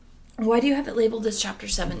Why do you have it labeled as Chapter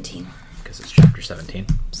 17? Because it's Chapter 17.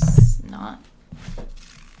 It's not.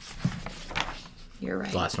 You're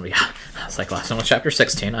right. The last one, yeah. It's like last one was Chapter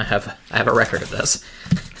 16. I have a record of this.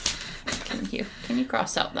 Can you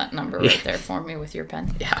cross out that number right there for me with your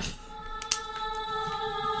pen? Yeah.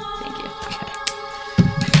 Thank you. Okay.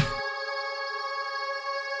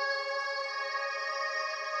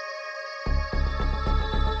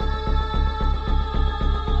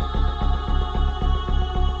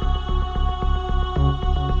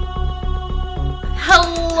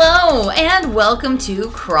 Hello, and welcome to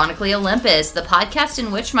Chronically Olympus, the podcast in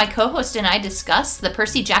which my co-host and I discuss the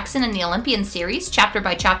Percy Jackson and the Olympian series, chapter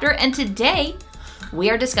by chapter, and today we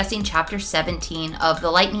are discussing Chapter 17 of The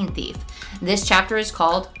Lightning Thief. This chapter is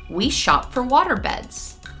called We Shop for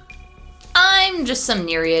Waterbeds. I'm just some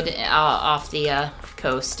nereid off the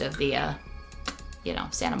coast of the,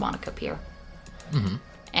 Santa Monica Pier. Mm-hmm.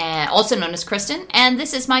 And also known as Kristen, and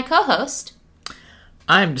this is my co-host.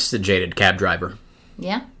 I'm just a jaded cab driver.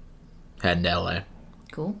 Yeah? Heading to LA.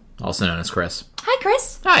 Cool. Also known as Chris. Hi,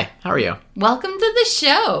 Chris. Hi, how are you? Welcome to the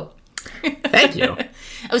show. Thank you.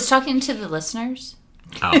 I was talking to the listeners.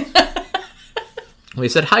 Oh. We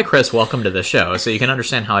said, hi, Chris, welcome to the show, so you can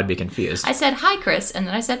understand how I'd be confused. I said, hi, Chris, and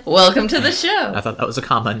then I said, welcome to the show. I thought that was a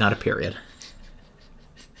comma, not a period.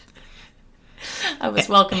 I was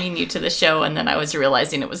welcoming you to the show, and then I was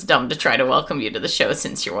realizing it was dumb to try to welcome you to the show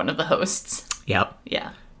since you're one of the hosts. Yep.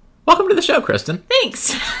 Yeah. Welcome to the show, Kristen.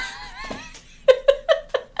 Thanks.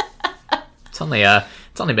 It's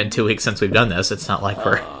only been 2 weeks since we've done this. It's not like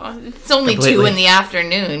we're... It's only completely... 2 in the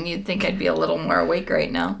afternoon. You'd think I'd be a little more awake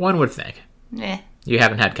right now. One would think. Eh. You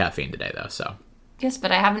haven't had caffeine today, though, so... Yes,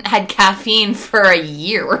 but I haven't had caffeine for a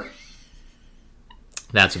year.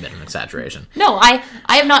 That's a bit of an exaggeration. No, I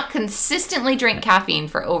have not consistently drank caffeine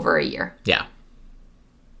for over a year. Yeah.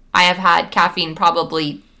 I have had caffeine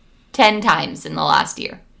probably 10 times in the last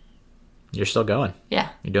year. You're still going. Yeah.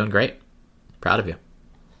 You're doing great. Proud of you.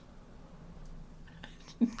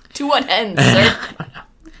 To what end, sir?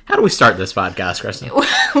 How do we start this podcast, Kristen?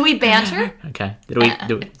 We banter. Okay.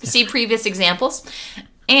 See previous examples.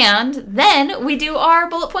 And then we do our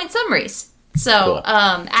bullet point summaries. So,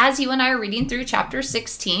 cool. As you and I are reading through Chapter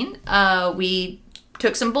 16, we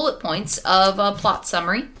took some bullet points of a plot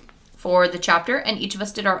summary for the chapter, and each of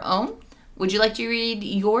us did our own. Would you like to read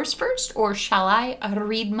yours first, or shall I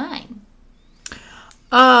read mine?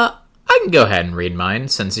 I can go ahead and read mine,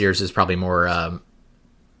 since yours is probably more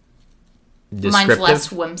descriptive. Mine's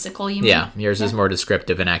less whimsical, you mean? Yeah, yours is more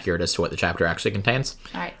descriptive and accurate as to what the chapter actually contains.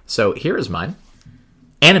 All right. So here is mine.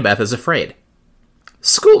 Annabeth is afraid.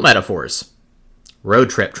 School metaphors. Road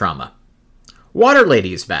trip trauma. Water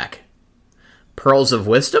ladies back. Pearls of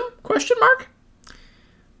wisdom? ?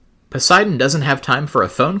 Poseidon doesn't have time for a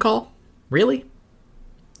phone call? Really?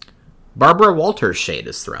 Barbara Walters' shade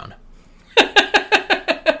is thrown.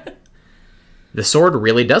 The sword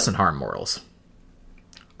really doesn't harm morals.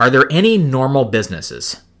 Are there any normal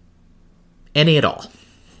businesses? Any at all?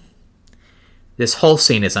 This whole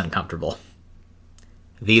scene is uncomfortable.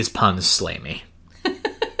 These puns slay me.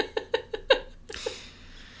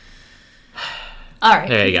 All right.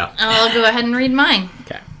 There you go. I'll go ahead and read mine.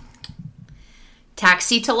 Okay.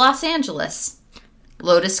 Taxi to Los Angeles.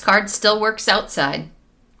 Lotus card still works outside.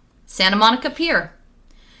 Santa Monica Pier.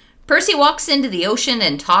 Percy walks into the ocean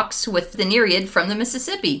and talks with the Nereid from the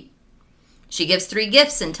Mississippi. She gives 3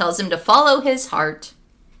 gifts and tells him to follow his heart.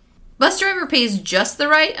 Bus driver pays just the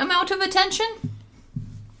right amount of attention.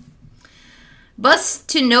 Bus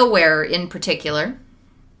to nowhere in particular.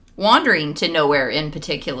 Wandering to nowhere in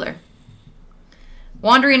particular.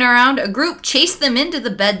 Wandering around, a group chased them into the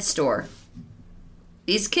bed store.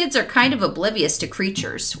 These kids are kind of oblivious to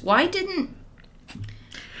creatures. Why didn't...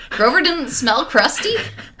 Grover didn't smell Krusty?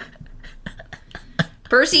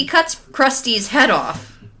 Percy cuts Krusty's head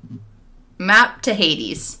off. Map to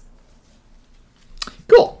Hades.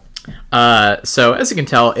 Cool. So, as you can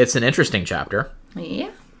tell, it's an interesting chapter. Yeah.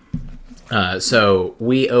 So,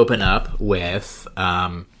 we open up with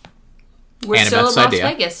We're Annabeth's still at Las idea.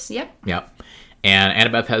 Vegas. Yep. Yep. And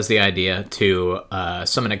Annabeth has the idea to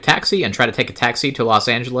summon a taxi and try to take a taxi to Los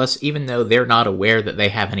Angeles, even though they're not aware that they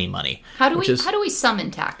have any money. How do we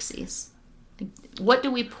summon taxis? What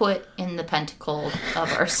do we put in the pentacle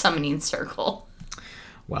of our summoning circle?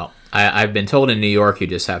 Well, I've been told in New York you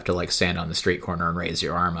just have to stand on the street corner and raise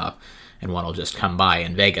your arm up, and one will just come by.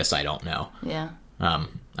 In Vegas, I don't know. Yeah.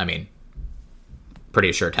 I mean,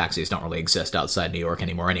 pretty sure taxis don't really exist outside New York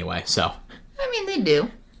anymore anyway, so... I mean, they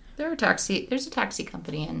do. There's a taxi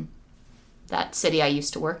company in that city I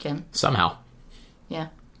used to work in. Somehow. Yeah.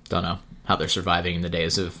 Don't know how they're surviving in the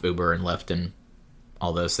days of Uber and Lyft and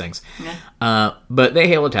all those things. Yeah. But they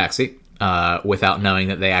hail a taxi without knowing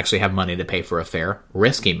that they actually have money to pay for a fare.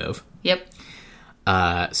 Risky move. Yep.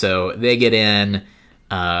 So they get in.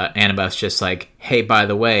 Annabeth's just like, hey, by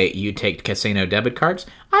the way, you take casino debit cards?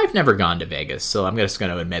 I've never gone to Vegas, so I'm just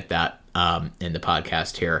going to admit that in the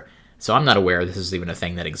podcast here. So I'm not aware this is even a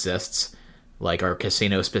thing that exists. Like, are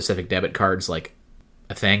casino-specific debit cards, like,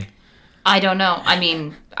 a thing? I don't know. I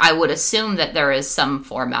mean, I would assume that there is some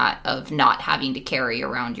format of not having to carry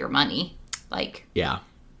around your money. Like, Yeah.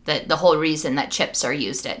 the whole reason that chips are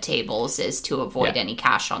used at tables is to avoid any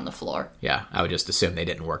cash on the floor. Yeah, I would just assume they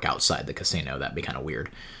didn't work outside the casino. That'd be kind of weird.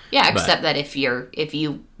 Yeah, except that if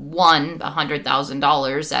you won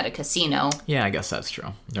 $100,000 at a casino, Yeah, I guess that's true.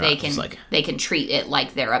 They're they not just like, they can treat it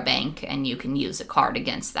like they're a bank, and you can use a card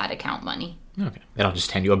against that account money. okay, they don't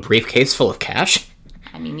just hand you a briefcase full of cash?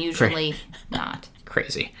 I mean, usually not.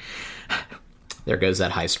 Crazy. There goes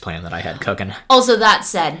that heist plan that I had cooking. Also, that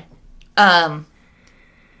said,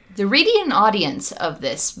 the reading audience of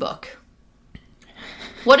this book,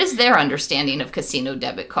 what is their understanding of casino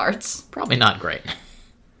debit cards? Probably not great.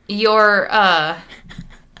 Your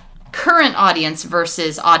current audience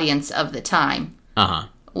versus audience of the time. Uh-huh.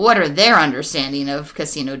 What are their understanding of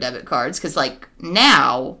casino debit cards? Because, like,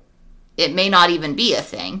 now, it may not even be a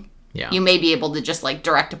thing. Yeah. You may be able to just, like,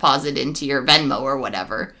 direct deposit into your Venmo or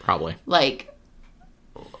whatever. Probably. Like,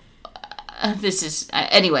 this is...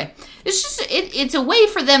 anyway, it's just... It's a way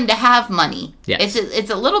for them to have money. Yes. It's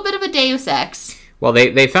a little bit of a deus ex. Well,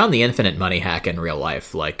 they found the infinite money hack in real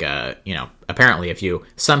life. Like, apparently if you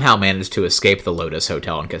somehow manage to escape the Lotus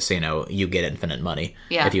Hotel and Casino, you get infinite money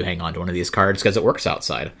if you hang on to one of these cards, because it works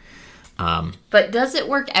outside. But does it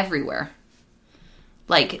work everywhere?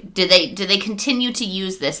 Like, do they continue to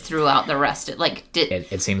use this throughout the rest of... Like,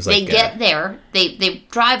 It seems like... They get there, they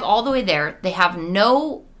drive all the way there, they have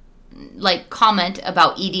no, like, comment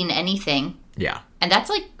about eating anything. Yeah. And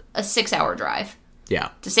that's, like, a 6-hour drive. Yeah.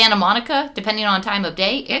 To Santa Monica, depending on time of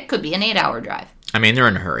day, it could be an 8-hour drive. I mean, they're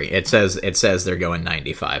in a hurry. It says they're going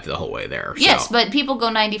 95 the whole way there. Yes, so. but people go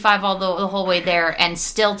 95 all the whole way there and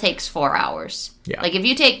still takes 4 hours. Yeah. Like, if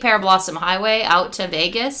you take Pear Blossom Highway out to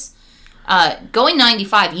Vegas, going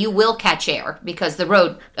 95, you will catch air because the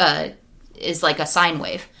road is like a sine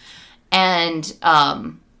wave. And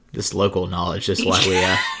this local knowledge is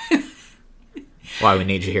why why we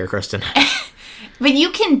need you here, Kristen. but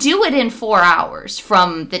you can do it in 4 hours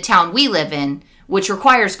from the town we live in, which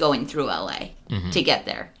requires going through LA to get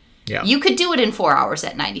there. Yeah. You could do it in 4 hours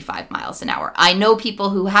at 95 miles an hour. I know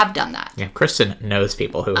people who have done that. Yeah, Kristen knows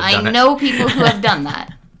people who have done it. I know people who have done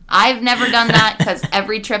that. I've never done that because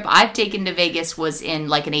every trip I've taken to Vegas was in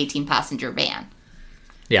like an 18-passenger van.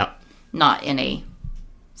 Yeah. Not in a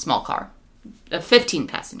small car. A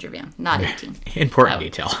 15-passenger van, not 18. Important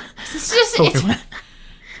detail. It's just...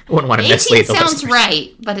 Wouldn't want to 18 mislead the sounds listeners.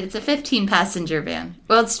 right, but it's a 15-passenger van.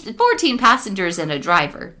 Well, it's 14 passengers and a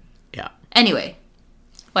driver. Yeah. Anyway,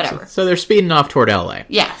 whatever. So they're speeding off toward LA.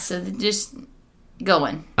 Yeah, so they're just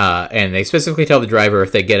going. And they specifically tell the driver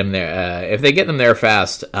if they get him there, if they get them there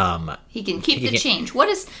fast, He can keep the change. What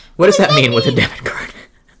does that mean with a debit card?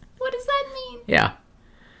 What does that mean? Yeah.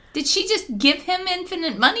 Did she just give him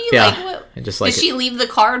infinite money? Yeah. Like, what? And just like did she leave the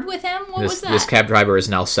card with him? What was that? This cab driver is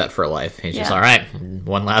now set for life. He's just, Yeah. all right,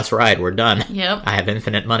 one last ride, we're done. Yep. I have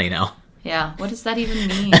infinite money now. Yeah, what does that even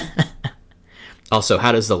mean? Also,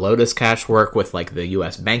 how does the Lotus Cash work with, like, the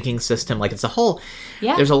U.S. banking system? Like, it's a whole...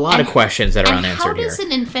 Yeah. There's a lot of questions that are and unanswered how does here.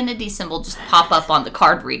 an infinity symbol just pop up on the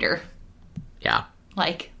card reader? Yeah.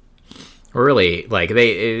 Like... Really, like,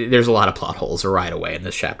 there's a lot of plot holes right away in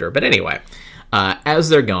this chapter. But anyway, as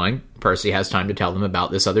they're going, Percy has time to tell them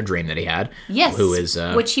about this other dream that he had. Yes, Who is...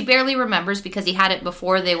 which he barely remembers because he had it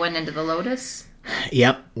before they went into the Lotus.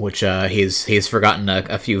 Yep, which he's forgotten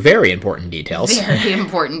a few very important details. Very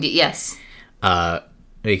important, yes.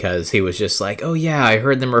 Because he was just like, oh yeah, I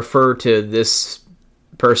heard them refer to this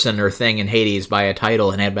person or thing in Hades by a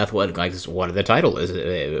title, and Annabeth what the title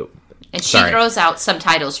is. And she throws out some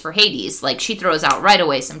titles for Hades. Like, she throws out right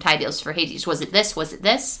away some titles for Hades. Was it this? Was it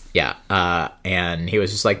this? Yeah, and he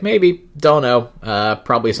was just like, maybe, don't know,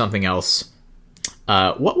 probably something else.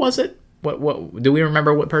 What was it? What do we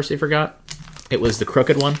remember what Percy forgot? It was the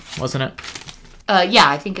crooked one, wasn't it? Yeah,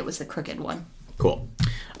 I think it was the crooked one. Cool.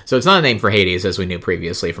 So it's not a name for Hades, as we knew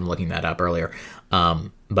previously from looking that up earlier.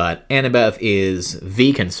 But Annabeth is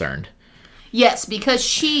concerned. Yes, because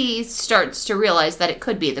she starts to realize that it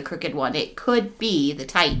could be the crooked one. It could be the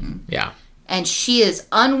Titan. Yeah. And she is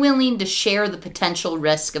unwilling to share the potential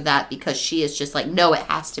risk of that because she is just like, no, it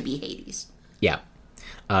has to be Hades. Yeah.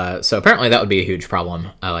 So apparently that would be a huge problem.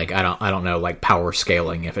 I don't know, like, power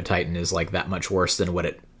scaling, if a Titan is like that much worse than what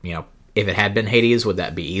it, if it had been Hades, would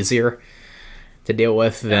that be easier to deal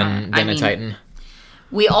with than a Titan?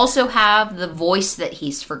 We also have the voice that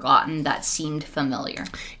he's forgotten that seemed familiar.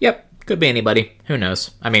 Yep, could be anybody. Who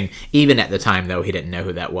knows? I mean, even at the time, though, he didn't know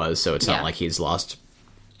who that was, so it's not like he's lost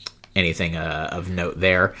anything of note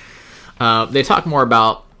there. They talk more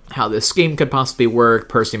about how this scheme could possibly work.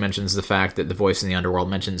 Percy mentions the fact that the voice in the underworld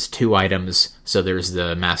mentions 2 items, so there's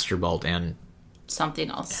the Master Bolt and something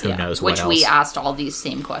else. Who knows what else. Which we asked all these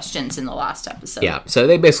same questions in the last episode. Yeah, so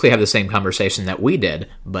they basically have the same conversation that we did,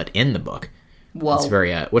 but in the book. Whoa. It's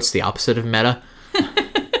very, what's the opposite of meta?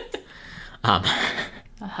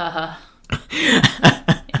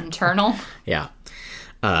 Internal? Yeah.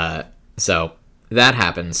 So that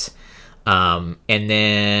happens. And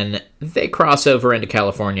then they cross over into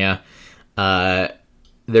California.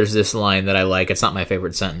 There's this line that I like. It's not my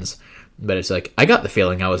favorite sentence, but it's like, I got the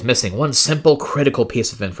feeling I was missing one simple, critical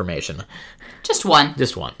piece of information. Just one.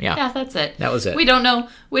 Just one, yeah. Yeah, that's it. That was it. We don't know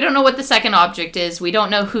what the second object is. We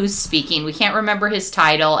don't know who's speaking. We can't remember his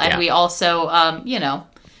title. And we also,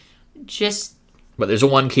 just... But there's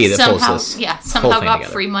one key that pulls this somehow got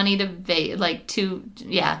together. free money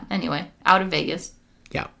anyway, out of Vegas.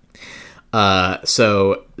 Yeah.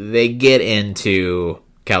 So they get into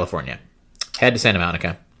California. Head to Santa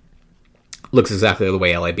Monica. Looks exactly the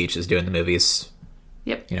way LA Beach is doing the movies.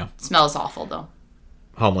 Yep. Smells awful, though.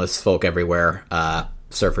 Homeless folk everywhere.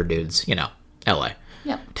 Surfer dudes. LA.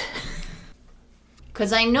 Yep.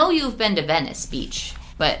 Because I know you've been to Venice Beach,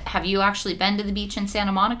 but have you actually been to the beach in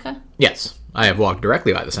Santa Monica? Yes. I have walked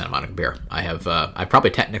directly by the Santa Monica Pier. I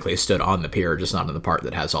probably technically stood on the pier, just not in the part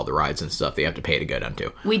that has all the rides and stuff that you have to pay to go down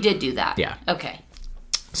to. We did do that. Yeah. Okay.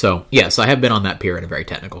 So, yes, I have been on that pier in a very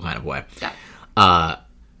technical kind of way. Yeah.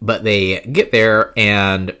 But they get there,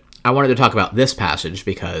 and I wanted to talk about this passage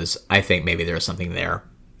because I think maybe there's something there.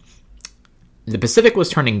 The Pacific was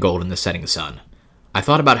turning gold in the setting sun. I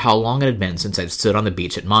thought about how long it had been since I'd stood on the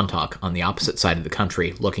beach at Montauk on the opposite side of the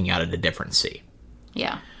country looking out at a different sea.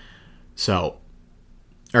 Yeah. So,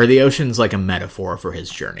 are the oceans like a metaphor for his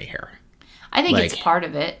journey here? I think it's part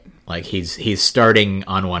of it. Like he's starting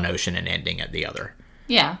on one ocean and ending at the other.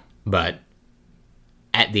 Yeah. But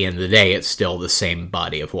at the end of the day, it's still the same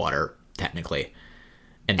body of water, technically.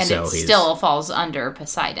 And so it still falls under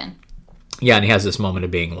Poseidon. Yeah, and he has this moment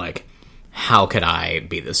of being like, how could I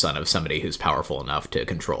be the son of somebody who's powerful enough to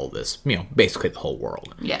control this, basically the whole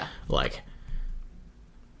world? Yeah. Like,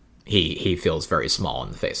 he feels very small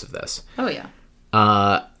in the face of this. Oh, yeah.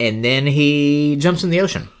 And then he jumps in the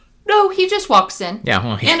ocean. No, he just walks in. Yeah.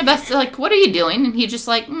 Well, Annabeth's like, what are you doing? And he just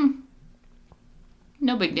like,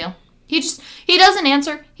 no big deal. He doesn't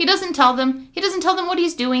answer. He doesn't tell them. He doesn't tell them what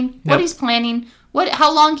he's doing, what he's planning,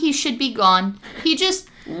 how long he should be gone. He just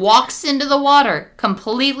walks into the water,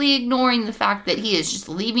 completely ignoring the fact that he is just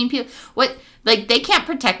leaving people. They can't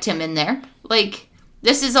protect him in there. Like,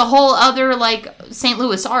 this is a whole other, St.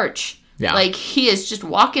 Louis Arch. Yeah. Like, he is just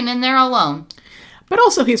walking in there alone. But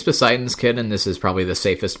also, he's Poseidon's kid, and this is probably the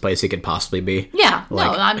safest place he could possibly be. Yeah, no,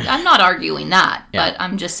 I'm not arguing that. Yeah. But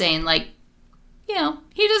I'm just saying,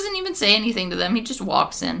 he doesn't even say anything to them. He just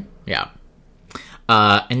walks in. Yeah.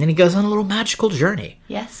 And then he goes on a little magical journey.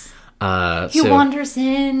 Yes. He wanders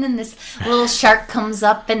in, and this little shark comes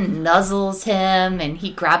up and nuzzles him, and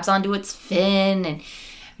he grabs onto its fin, and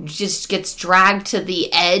just gets dragged to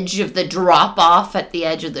the edge of the drop-off at the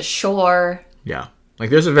edge of the shore. Yeah.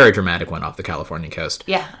 There's a very dramatic one off the California coast.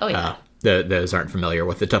 Yeah. Oh, yeah. Those aren't familiar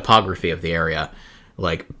with the topography of the area.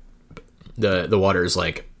 The water's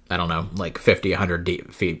 50,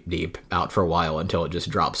 100 feet deep out for a while until it just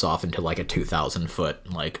drops off into a 2,000-foot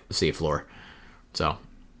seafloor. So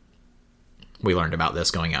we learned about this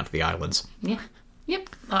going out to the islands. Yeah. Yep.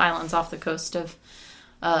 The islands off the coast of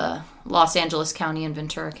Los Angeles County and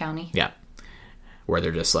Ventura County. Yeah. Where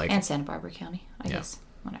they're just and Santa Barbara County, I guess.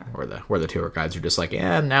 Whatever. Where the tour guides are just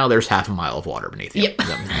now there's half a mile of water beneath you. Yep.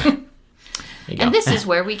 And this is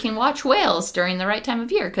where we can watch whales during the right time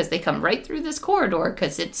of year, because they come right through this corridor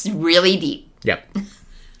because it's really deep. Yep.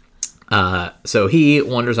 So he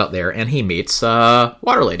wanders out there and he meets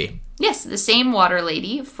Water Lady. Yes, the same Water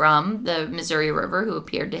Lady from the Missouri River who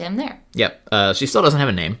appeared to him there. Yep. She still doesn't have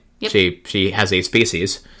a name. Yep. She has a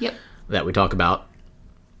species. Yep. That we talk about.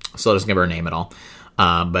 Still doesn't give her a name at all.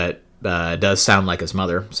 But does sound like his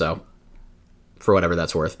mother, so for whatever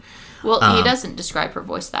that's worth. Well, he doesn't describe her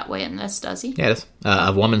voice that way in this, does he? Yeah, it is.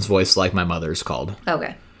 A woman's voice like my mother's called.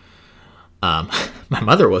 Okay. My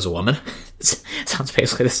mother was a woman. Sounds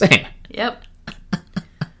basically the same. Yep.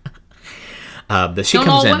 But she Don't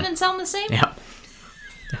comes all in. women sound the same? Yeah.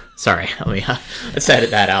 Sorry, let's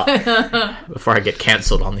edit that out before I get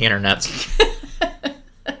canceled on the internet.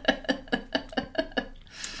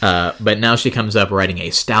 But now she comes up riding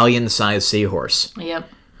a stallion-sized seahorse. Yep.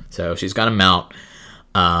 So she's got a mount.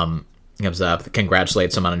 Comes up,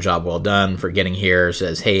 congratulates him on a job well done for getting here.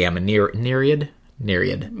 Says, "Hey, I'm a Nereid."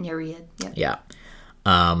 Nereid. Yep. Yeah.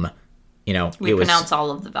 We pronounce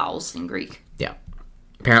all of the vowels in Greek. Yeah.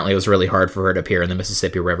 Apparently, it was really hard for her to appear in the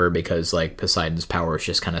Mississippi River because, like, Poseidon's powers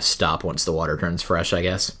just kind of stop once the water turns fresh, I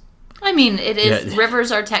guess. I mean, it is. Yeah.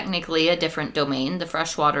 Rivers are technically a different domain. The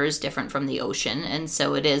fresh water is different from the ocean, and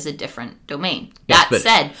so it is a different domain. Yes, that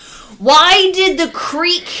said, why did the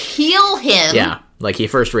creek heal him? Yeah, like, he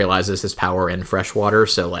first realizes his power in fresh water,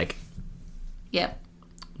 so, like... Yep.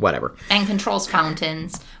 Whatever. And controls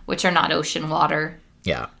fountains, which are not ocean water.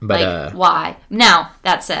 Yeah, but... why? Now,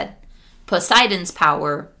 that said, Poseidon's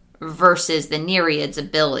power versus the Nereid's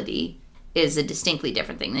ability is a distinctly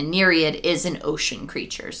different thing. The Nereid is an ocean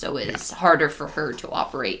creature, so it's harder for her to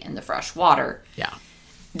operate in the fresh water. Yeah.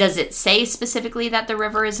 Does it say specifically that the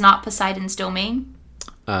river is not Poseidon's domain?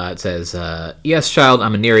 It says, "Yes, child,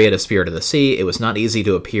 I'm a Nereid, a spirit of the sea. It was not easy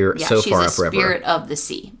to appear so far upriver." She's a spirit of the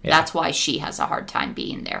sea. Yeah. That's why she has a hard time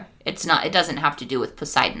being there. It's not. It doesn't have to do with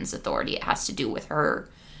Poseidon's authority. It has to do with her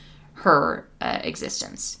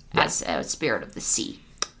existence as a spirit of the sea.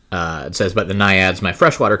 It says, "But the Naiads, my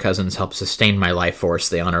freshwater cousins, help sustain my life force.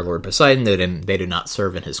 They honor Lord Poseidon. They do not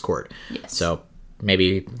serve in his court." Yes. So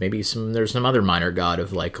maybe there's some other minor god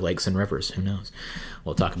of, like, lakes and rivers. Who knows?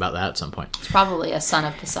 We'll talk about that at some point. It's probably a son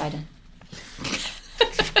of Poseidon.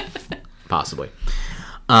 Possibly.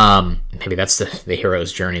 Maybe that's the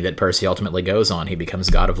hero's journey that Percy ultimately goes on. He becomes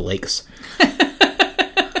god of lakes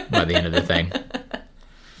by the end of the thing.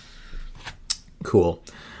 Cool.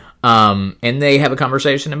 And they have a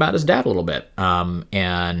conversation about his dad a little bit.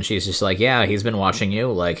 And she's just like, yeah, he's been watching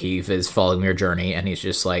you. Like, he is following your journey. And he's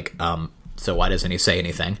just like, so why doesn't he say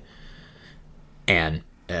anything? And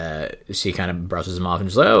she kind of brushes him off and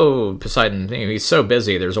she's like, oh, Poseidon, he's so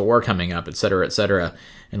busy. There's a war coming up, et cetera, et cetera.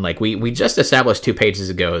 And, like, we just established 2 pages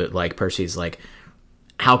ago that, like, Percy's like,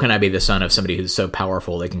 how can I be the son of somebody who's so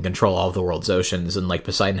powerful they can control all of the world's oceans? And, like,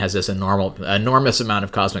 Poseidon has this enormous amount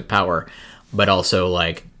of cosmic power, but also,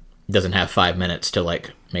 like, doesn't have 5 minutes to,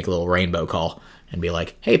 like, make a little rainbow call and be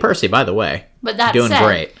like, hey, Percy, by the way, but that doing said,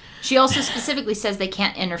 great. She also specifically says they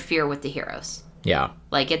can't interfere with the heroes. Yeah.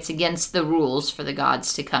 Like, it's against the rules for the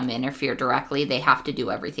gods to come interfere directly. They have to do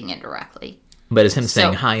everything indirectly. But is him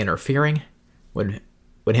saying hi interfering? Would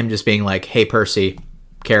him just being like, hey, Percy,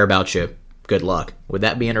 care about you, good luck, would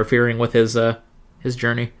that be interfering with his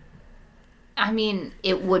journey? I mean,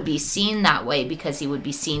 it would be seen that way because he would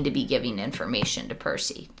be seen to be giving information to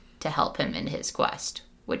Percy to help him in his quest,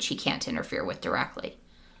 which he can't interfere with directly.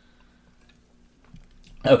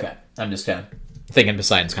 Okay, I'm just kind of thinking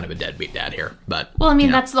Poseidon's kind of a deadbeat dad here, but... Well, I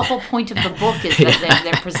mean, that's the whole point of the book, is that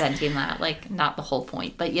they're presenting that. Like, not the whole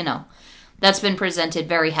point, but, that's been presented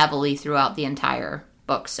very heavily throughout the entire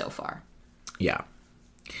book so far. Yeah.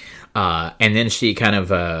 And then she kind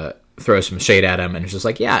of throws some shade at him and is just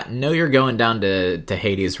like, yeah, no, you're going down to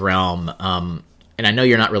Hades' realm, and I know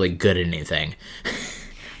you're not really good at anything.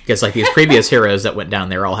 Because, like, these previous heroes that went down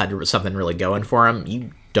there all had something really going for them.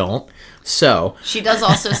 You don't. So she does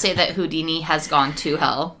also say that Houdini has gone to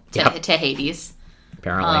hell, to Hades,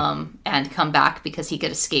 apparently, and come back because he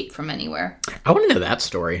could escape from anywhere. I want to know that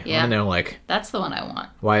story. Yeah. I want to know, like, that's the one I want.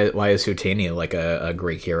 Why is Houdini like a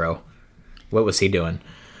Greek hero? What was he doing?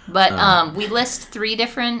 But we list 3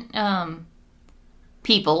 different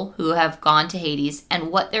people who have gone to Hades and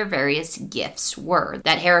what their various gifts were.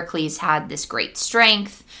 That Heracles had this great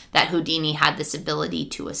strength, that Houdini had this ability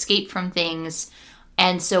to escape from things.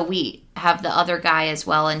 And so we have the other guy as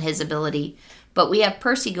well and his ability. But we have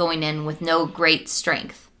Percy going in with no great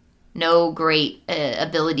strength. No great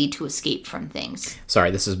ability to escape from things. Sorry,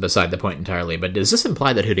 this is beside the point entirely. But does this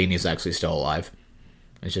imply that Houdini's actually still alive?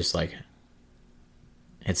 It's just like...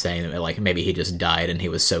 It's saying that, like, maybe he just died and he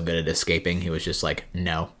was so good at escaping. He was just like,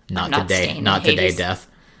 no, not today. Not today, death.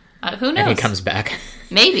 Who knows? And he comes back.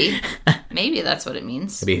 Maybe. Maybe that's what it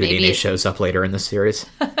means. Maybe Houdini shows up later in the series.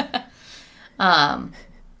 But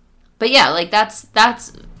yeah, like, that's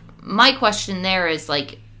my question there is,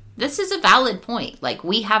 like, this is a valid point. Like,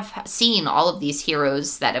 we have seen all of these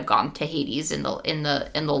heroes that have gone to Hades in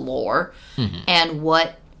the lore, mm-hmm. and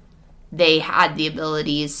what they had, the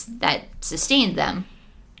abilities that sustained them.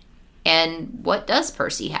 And what does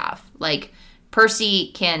Percy have? Like,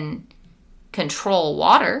 Percy can control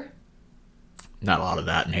water. Not a lot of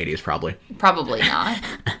that in Hades, probably. Probably not.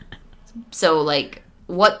 So, like,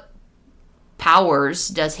 what powers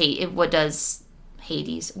does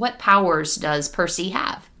Hades, what powers does Percy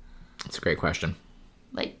have? That's a great question.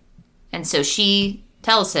 Like, and so she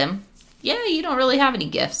tells him, yeah, you don't really have any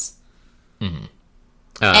gifts.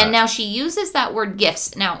 And now she uses that word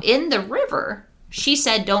gifts. Now, in the river, she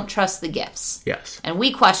said, don't trust the gifts. Yes. And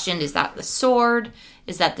we questioned, is that the sword?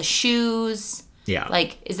 Is that the shoes? Yeah.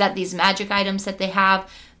 Like, is that these magic items that they have?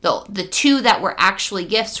 The two that were actually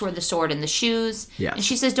gifts were the sword and the shoes. Yes. And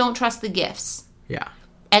she says, don't trust the gifts. Yeah.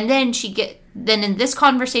 And then then in this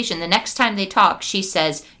conversation, the next time they talk, she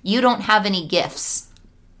says, you don't have any gifts.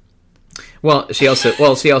 Well, she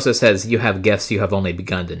also says, you have gifts you have only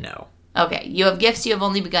begun to know. Okay, you have gifts you have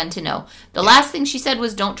only begun to know. The last thing she said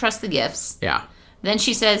was, don't trust the gifts. Yeah. Then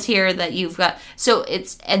she says here that you've got...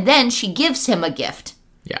 And then she gives him a gift.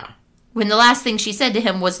 Yeah. When the last thing she said to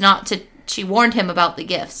him was not to... She warned him about the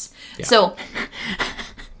gifts. Yeah. So,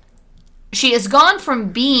 she has gone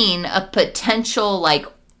from being a potential, like,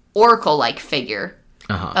 oracle-like figure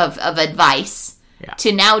of advice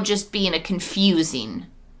to now just being a confusing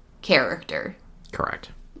character.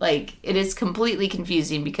 Correct. Like, it is completely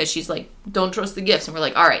confusing because she's like, don't trust the gifts. And we're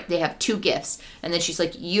like, all right, they have two gifts. And then she's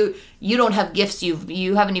like, you don't have gifts.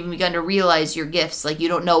 You haven't even begun to realize your gifts. Like, you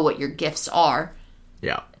don't know what your gifts are.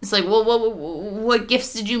 Yeah. It's like, well, what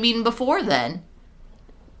gifts did you mean before then?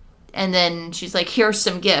 And then she's like, here's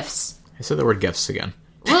some gifts. I said the word gifts again.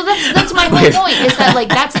 Well, that's my whole point, is that, like,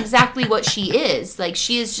 that's exactly what she is. Like,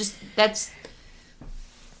 she is just, that's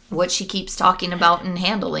what she keeps talking about and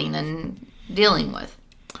handling and dealing with.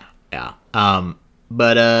 Yeah.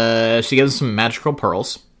 But she gives some magical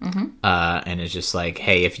pearls. And it's just like,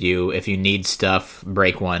 hey, if you need stuff,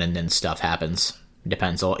 break one and then stuff happens.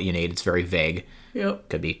 Depends on what you need. It's very vague. Yep.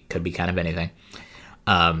 Could be kind of anything.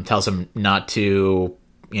 Tells him not to,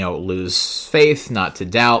 lose faith, not to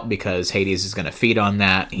doubt, because Hades is going to feed on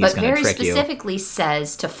that. He's going to trick you. But very specifically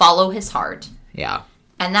says to follow his heart. Yeah.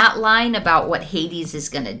 And that line about what Hades is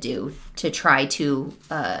going to do to try to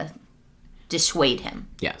dissuade him.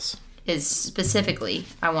 Yes. Is specifically,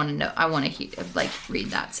 I want to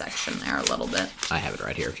read that section there a little bit. I have it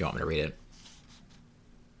right here if you want me to read it.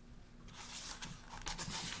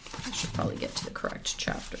 I should probably get to the correct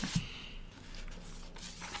chapter.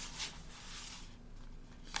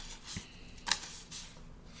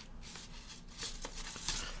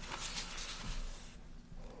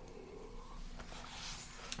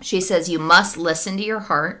 She says, you must listen to your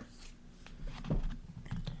heart.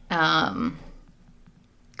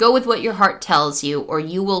 Go with what your heart tells you, or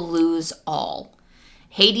you will lose all.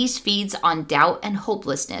 Hades feeds on doubt and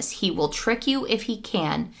hopelessness. He will trick you if he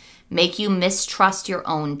can, make you mistrust your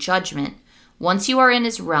own judgment. Once you are in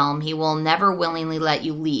his realm, he will never willingly let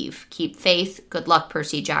you leave. Keep faith. Good luck,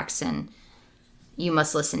 Percy Jackson. You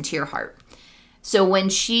must listen to your heart. So when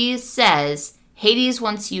she says, Hades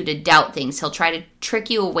wants you to doubt things, he'll try to trick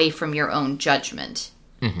you away from your own judgment.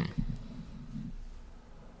 Mm-hmm.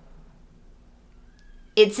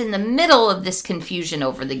 It's in the middle of this confusion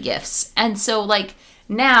over the gifts. And so,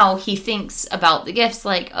 now he thinks about the gifts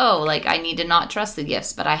I need to not trust the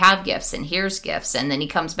gifts, but I have gifts, and here's gifts. And then he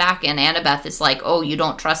comes back, and Annabeth is like, oh, you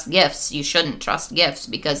don't trust gifts. You shouldn't trust gifts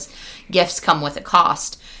because gifts come with a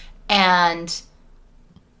cost. And...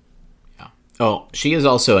 yeah. Oh, she is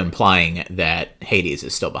also implying that Hades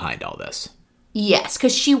is still behind all this. Yes,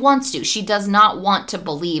 because she wants to. She does not want to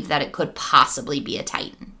believe that it could possibly be a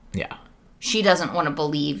Titan. Yeah. She doesn't want to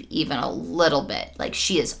believe even a little bit.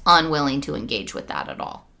 She is unwilling to engage with that at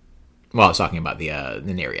all. Well, I was talking about the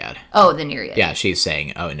Nereid. Oh, the Nereid. Yeah, she's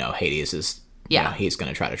saying, oh no, Hades is, he's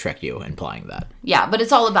going to try to trick you, implying that. Yeah, but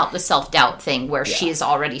it's all about the self-doubt thing where she has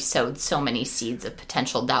already sowed so many seeds of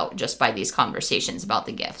potential doubt just by these conversations about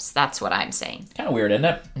the gifts. That's what I'm saying. Kind of weird, isn't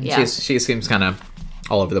it? Yeah. She seems kind of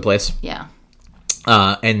all over the place. Yeah.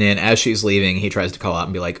 And then as she's leaving, he tries to call out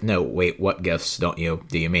and be like, no, wait, what gifts do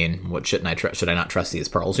you mean? What should I not trust these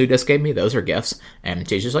pearls you just gave me? Those are gifts. And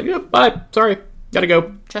she's just like, yeah, bye, sorry, gotta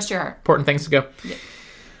go. Trust your heart. Important things to go. Yeah.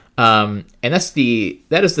 And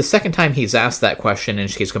that is the second time he's asked that question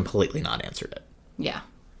and she's completely not answered it. Yeah.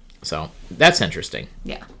 So that's interesting.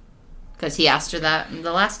 Yeah. Because he asked her that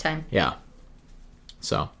the last time. Yeah.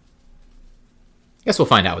 So guess we'll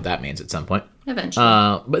find out what that means at some point. Eventually.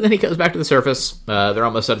 But then he goes back to the surface. They're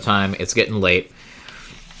almost out of time. It's getting late.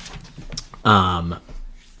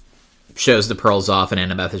 Shows the pearls off, and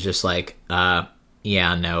Annabeth is just like,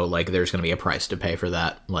 yeah, no, there's going to be a price to pay for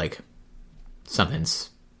that.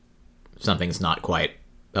 Something's not quite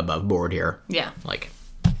above board here. Yeah.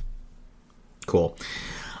 Cool.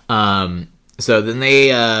 So then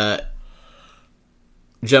they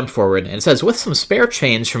jump forward, and it says, with some spare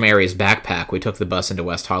change from Aries' backpack, we took the bus into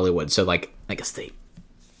West Hollywood. So, I guess they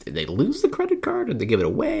did they lose the credit card? Did they give it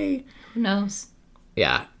away? Who knows?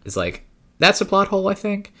 Yeah, it's like, that's a plot hole, I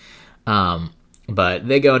think. But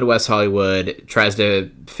they go into West Hollywood, tries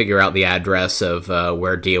to figure out the address of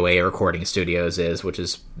where DOA Recording Studios is, which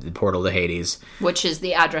is the portal to Hades. Which is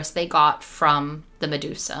the address they got from the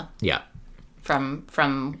Medusa. Yeah.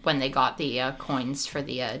 From when they got the coins for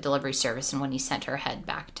the delivery service and when he sent her head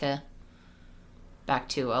back to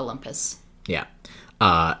Olympus. Yeah.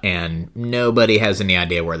 And nobody has any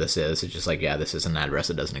idea where this is. It's just like, yeah, this is an address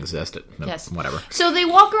that doesn't exist. Yes. Whatever. So they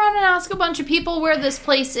walk around and ask a bunch of people where this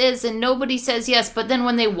place is, and nobody says yes. But then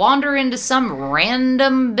when they wander into some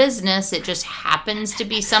random business, it just happens to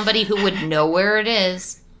be somebody who would know where it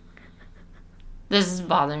is. This is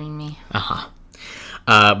bothering me. Uh-huh.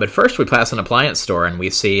 But first we pass an appliance store and we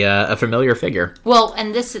see a familiar figure. Well,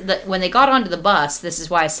 and when they got onto the bus, this is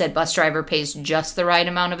why I said bus driver pays just the right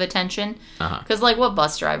amount of attention. Because, like, what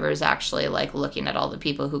bus driver is actually, like, looking at all the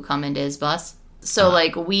people who come into his bus? So,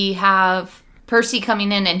 like, we have Percy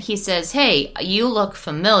coming in and he says, hey, you look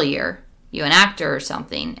familiar. You an actor or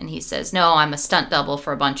something? And he says, no, I'm a stunt double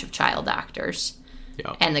for a bunch of child actors.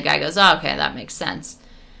 Yeah. And the guy goes, oh, okay, that makes sense.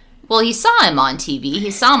 Well, he saw him on TV.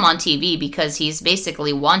 He saw him on TV because he's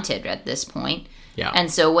basically wanted at this point. Yeah. And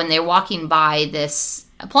so when they're walking by this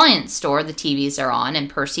appliance store, the TVs are on, and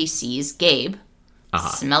Percy sees Gabe,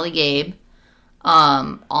 smelly Gabe,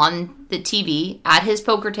 on the TV at his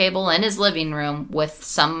poker table in his living room with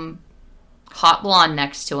some hot blonde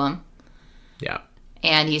next to him. Yeah.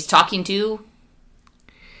 And he's talking to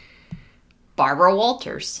Barbara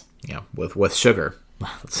Walters. Yeah, with Sugar.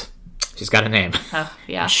 She's got a name. Oh,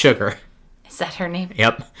 yeah. Sugar. Is that her name?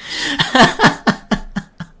 Yep.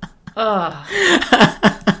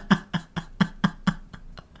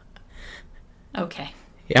 Okay.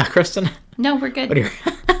 Yeah, Kristen? No, we're good. What do you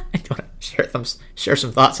want to share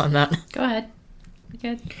some thoughts on that? Go ahead.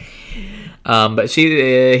 We're good. But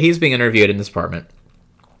he's being interviewed in this apartment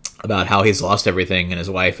about how he's lost everything, and his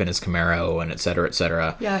wife and his Camaro, and et cetera, et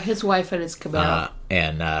cetera. Yeah, his wife and his Camaro.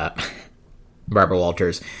 And Barbara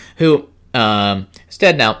Walters, who is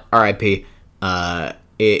dead now, R.I.P.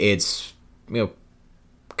 It's, you know,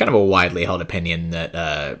 kind of a widely held opinion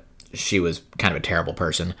that she was kind of a terrible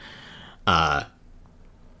person,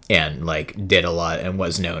 and like did a lot and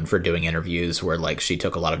was known for doing interviews where like she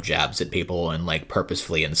took a lot of jabs at people and like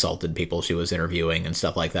purposefully insulted people she was interviewing and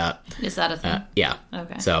stuff like that. Is that a thing? Yeah.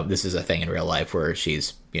 Okay. So this is a thing in real life where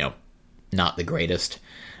she's, you know, not the greatest.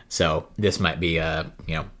 So this might be you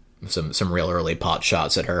know, some real early pot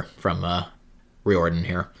shots at her from Riordan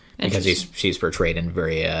here, because she's portrayed in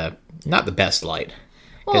very not the best light.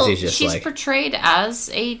 Well, she's like, portrayed as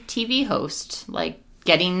a TV host, like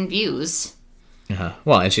getting views.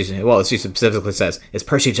 Well, and she specifically says, is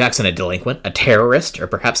Percy Jackson a delinquent, a terrorist, or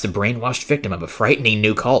perhaps the brainwashed victim of a frightening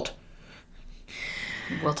new cult?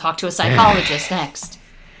 We'll talk to a psychologist next.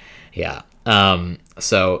 Yeah.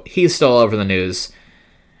 So he's still all over the news.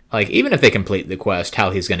 Like, even if they complete the quest,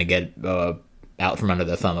 how he's going to get out from under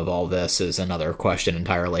the thumb of all this is another question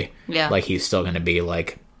entirely. Yeah. Like, he's still going to be,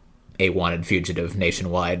 like, a wanted fugitive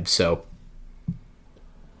nationwide, so...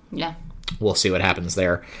 Yeah. We'll see what happens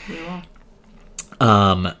there. Yeah.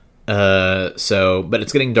 But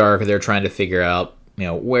it's getting dark. They're trying to figure out, you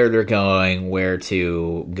know, where they're going, where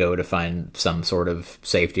to go to find some sort of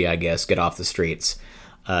safety, I guess, get off the streets.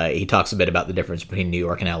 He talks a bit about the difference between New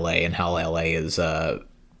York and LA and how LA is,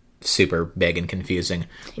 super big and confusing,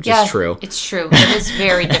 which is true. It's true. It is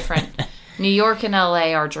very different. New York and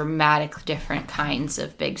LA are dramatically different kinds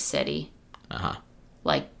of big city.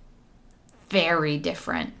 Like, very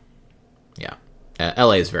different. Yeah.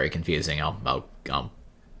 LA is very confusing. I'll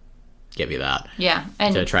give you that. Yeah.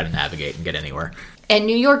 And to try to navigate and get anywhere. And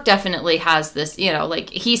New York definitely has this, you know,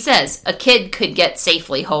 like he says, a kid could get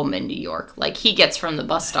safely home in New York. Like, he gets from the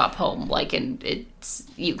bus stop home, like, and it's,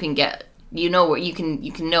 you can get, you know, where you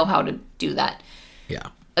can know how to do that. Yeah.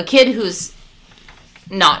 A kid who's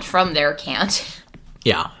not from there can't.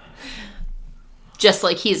 Yeah. Just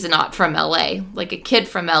like he's not from LA. Like, a kid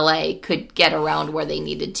from LA could get around where they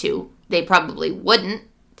needed to. They probably wouldn't.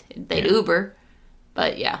 They'd Uber.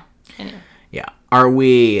 But yeah. Anyway. Yeah.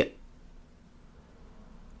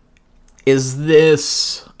 Is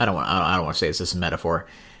this, I don't want to say is this a metaphor.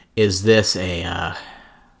 Is this a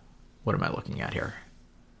what am I looking at here?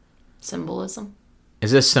 Symbolism?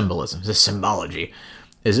 Is this symbolism? Is this symbology?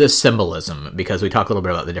 Is this symbolism? Because we talk a little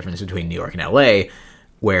bit about the difference between New York and LA,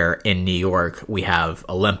 where in New York we have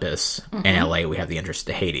Olympus, in LA we have the entrance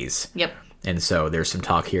to Hades. Yep. And so there's some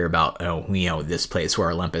talk here about, you know, this place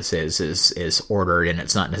where Olympus is ordered and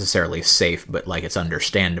it's not necessarily safe, but like it's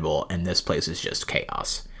understandable, and this place is just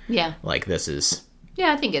chaos. Yeah. Like, this is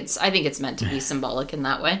Yeah, I think it's meant to be symbolic in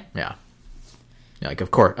that way. Yeah. Like, of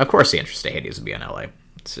course the entrance to Hades would be in LA.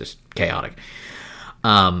 It's just chaotic.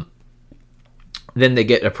 Then they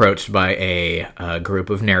get approached by a group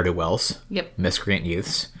of ne'er-do-wells. Yep. Miscreant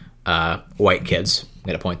youths. White kids. I'm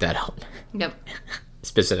going to point that out. Yep.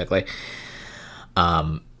 Specifically.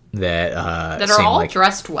 That are all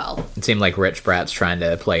dressed well. It seemed like rich brats trying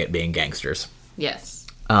to play at being gangsters. Yes.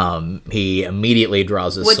 He immediately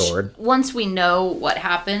draws his sword. Once we know what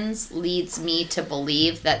happens, leads me to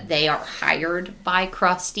believe that they are hired by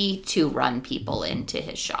Krusty to run people into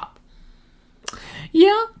his shop.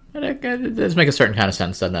 Yeah, it does make a certain kind of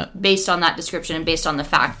sense, doesn't it? Based on that description and based on the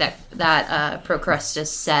fact that Procrustes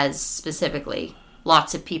says specifically,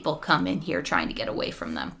 lots of people come in here trying to get away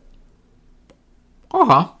from them.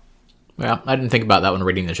 Uh-huh. Yeah, I didn't think about that when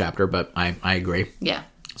reading the chapter, but I agree. Yeah.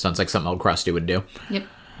 Sounds like something old Krusty would do. Yep.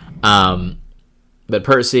 But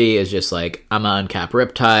Percy is just like, I'm an uncap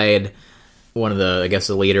Riptide. One of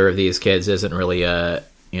the leader of these kids isn't really,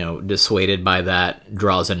 dissuaded by that,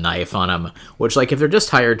 draws a knife on him. Which, like, if they're just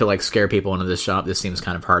hired to, like, scare people into this shop, this seems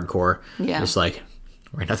kind of hardcore. Yeah. Just like,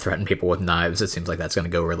 we're going to threaten people with knives. It seems like that's going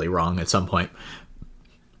to go really wrong at some point.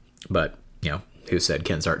 But, who said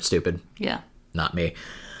kids aren't stupid? Yeah. Not me.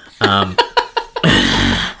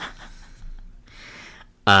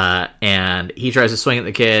 And he tries to swing at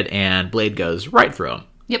the kid, and blade goes right through him.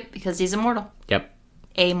 Yep, because he's immortal. Yep.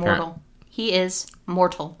 Immortal. He is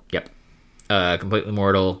mortal. Yep. Completely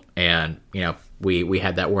mortal, and, we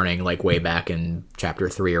had that warning, like, way back in Chapter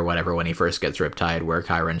 3 or whatever, when he first gets Riptide, where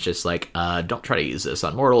Chiron's just like, don't try to use this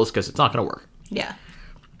on mortals, because it's not going to work. Yeah.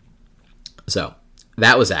 So,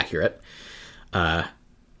 that was accurate. Hey,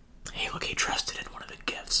 look, he trusted in one of the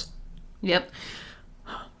gifts. Yep.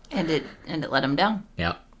 And it let him down.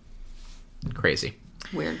 Yep. Crazy.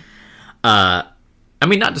 Weird. Not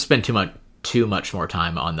to spend too much more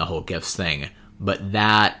time on the whole gifts thing, but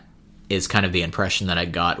that is kind of the impression that I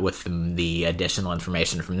got with the additional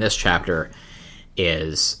information from this chapter,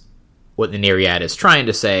 is what the Nereid is trying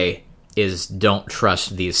to say is don't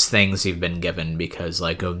trust these things you've been given because,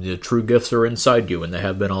 the true gifts are inside you and they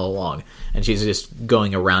have been all along. And she's just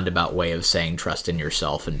going a roundabout way of saying trust in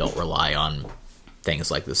yourself and don't rely on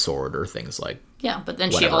things like the sword or things like Yeah, but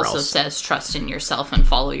then she also else. says trust in yourself and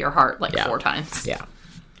follow your heart 4 times. Yeah.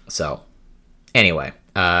 So, anyway,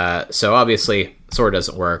 so obviously sword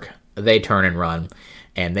doesn't work. They turn and run,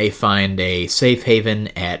 and they find a safe haven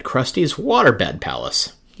at Krusty's waterbed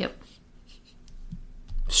palace. Yep.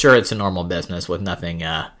 Sure, it's a normal business with nothing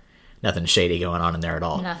shady going on in there at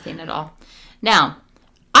all. Nothing at all. Now,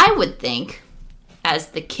 I would think, as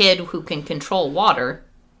the kid who can control water,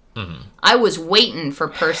 I was waiting for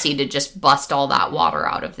Percy to just bust all that water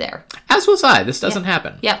out of there. As was I. This doesn't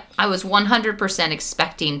happen. Yep. I was 100%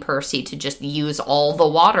 expecting Percy to just use all the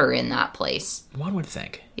water in that place. One would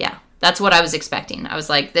think. Yeah. That's what I was expecting. I was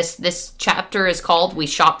like, this chapter is called We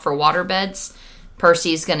Shop for Waterbeds.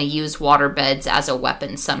 Percy's going to use waterbeds as a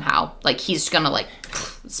weapon somehow. Like, he's going to,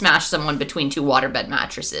 smash someone between 2 waterbed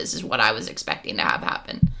mattresses is what I was expecting to have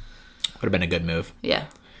happen. Would have been a good move. Yeah.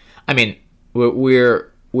 I mean,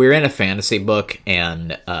 we're in a fantasy book,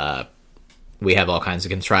 and we have all kinds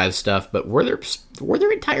of contrived stuff, but were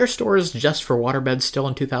there entire stores just for waterbeds still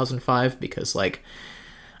in 2005? Because,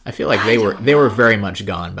 I feel like they were very much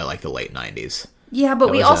gone by, the late 90s. Yeah,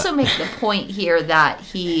 but we also make the point here that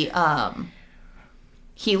he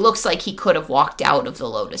looks like he could have walked out of the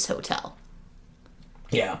Lotus Hotel.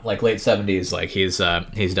 Yeah, late 70s, he's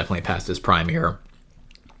definitely past his prime here.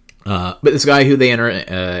 But this guy who they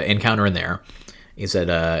encounter in there, he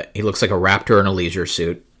said he looks like a raptor in a leisure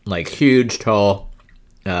suit, huge, tall,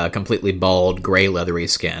 completely bald, gray, leathery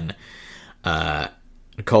skin,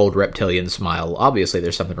 cold reptilian smile. Obviously,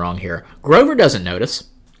 there's something wrong here. Grover doesn't notice.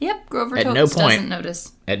 Yep, Grover doesn't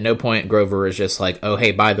notice. At no point, Grover is just like, oh,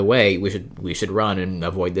 hey, by the way, we should run and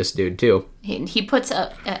avoid this dude, too. He puts,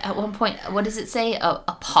 at one point, what does it say?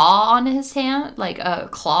 A paw on his hand? Like a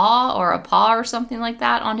claw or a paw or something like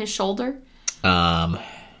that on his shoulder?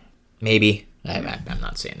 Maybe. I'm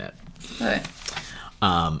not seeing it. Okay.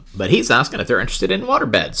 But he's asking if they're interested in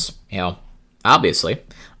waterbeds, obviously,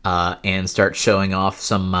 and starts showing off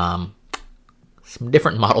some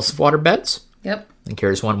different models of waterbeds. Yep. I think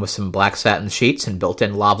here's one with some black satin sheets and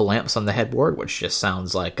built-in lava lamps on the headboard, which just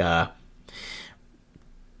sounds like a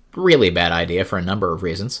really bad idea for a number of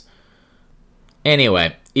reasons.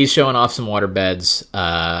 Anyway, he's showing off some waterbeds,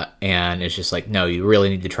 and it's just like, no, you really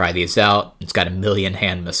need to try these out. It's got a 1,000,000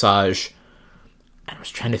 hand massage. I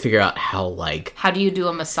was trying to figure out how do you do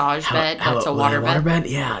a massage bed? That's a waterbed? Waterbed?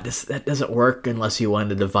 Yeah, that doesn't work unless you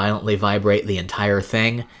wanted to violently vibrate the entire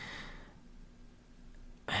thing.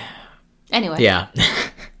 Anyway. Yeah.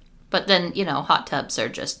 But then, hot tubs are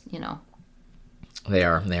just, They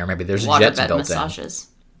are. Maybe there's jets waterbed built massages.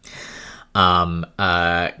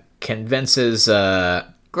 Convinces...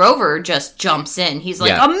 Grover just jumps in. He's like,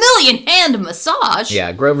 Yeah. a million-hand massage!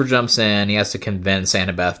 Yeah, Grover jumps in. He has to convince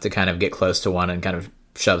Annabeth to kind of get close to one and kind of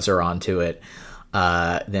shoves her onto it.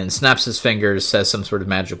 Then snaps his fingers, says some sort of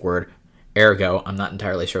magic word. Ergo. I'm not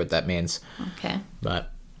entirely sure what that means. Okay.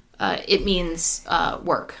 But... it means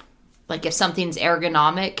work. Like if something's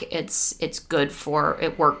ergonomic, it's good for,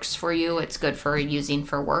 it works for you. It's good for using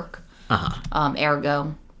for work.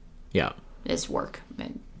 Ergo Yeah. is work.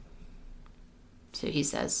 And so he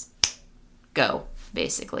says, go,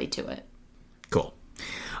 basically, to it. Cool.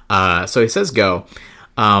 So he says go.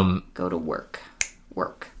 Go to work.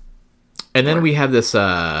 Work. And then we have this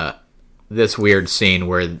this weird scene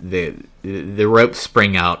where the ropes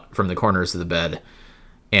spring out from the corners of the bed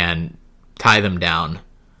and tie them down.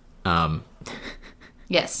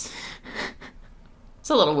 Yes. It's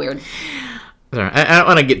a little weird. Sorry, I don't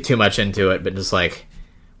want to get too much into it, but just like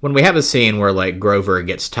when we have a scene where like Grover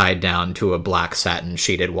gets tied down to a black satin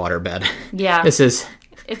sheeted waterbed. Yeah. It's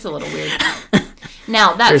a little weird.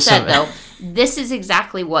 Now, that said, though, this is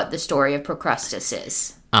exactly what the story of Procrustes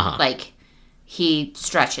is. Like, he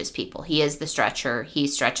stretches people. He is the stretcher. He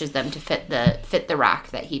stretches them to fit the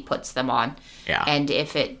rack that he puts them on. Yeah. And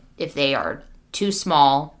if they are too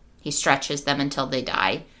small, he stretches them until they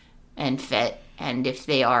die and fit. And if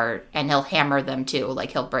they are, and he'll hammer them too,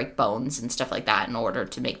 like he'll break bones and stuff like that in order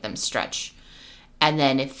to make them stretch. And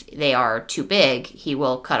then if they are too big, he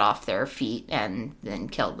will cut off their feet and then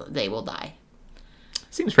they will die.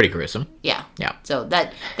 Seems pretty gruesome. Yeah. Yeah. So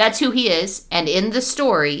that's who he is. And in the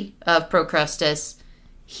story of Procrustes,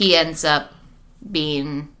 he ends up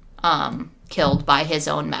being killed by his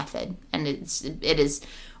own method. And it is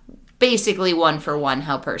basically one for one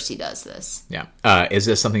how Percy does this. Yeah. Is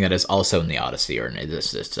this something that is also in the Odyssey, or is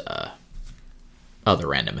this just other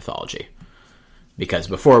random mythology? Because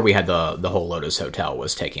before we had the whole Lotus Hotel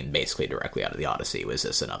was taken basically directly out of the Odyssey. Was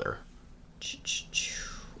this another?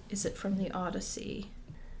 Is it from the Odyssey?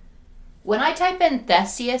 When I type in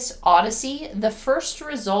Theseus Odyssey, the first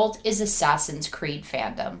result is Assassin's Creed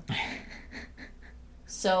fandom.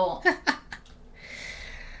 So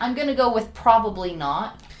I'm going to go with probably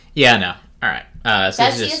not. Yeah, no. All right. So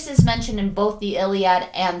Theseus is mentioned in both the Iliad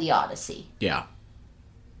and the Odyssey. Yeah.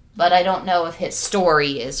 But I don't know if his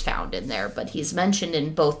story is found in there, but he's mentioned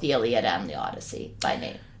in both the Iliad and the Odyssey by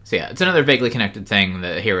name. So yeah, it's another vaguely connected thing,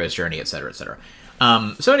 the hero's journey, etc., etc.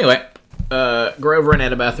 So anyway, Grover and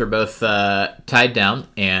Annabeth are both tied down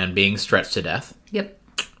and being stretched to death. Yep.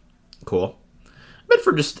 Cool. But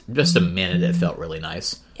for just a minute, it felt really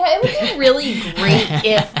nice. Yeah, it would be really great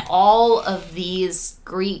if all of these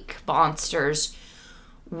Greek monsters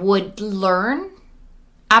would learn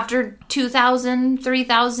after 2,000,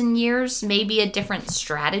 3,000 years, maybe a different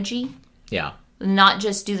strategy. Yeah. Not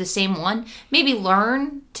just do the same one. Maybe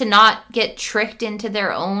learn to not get tricked into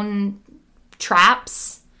their own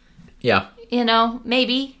traps. Yeah.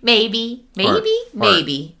 Maybe.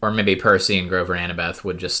 Or maybe Percy and Grover and Annabeth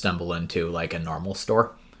would just stumble into, like, a normal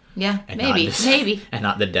store. Yeah, And maybe. And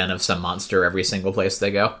not the den of some monster every single place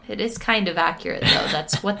they go. It is kind of accurate, though.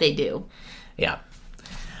 That's what they do. Yeah.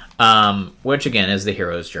 Which, again, is the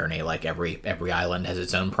hero's journey. Like, every island has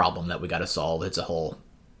its own problem that we gotta solve. It's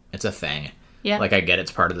a thing. Yeah. Like, I get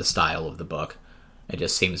it's part of the style of the book. It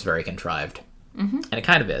just seems very contrived. Mm-hmm. And it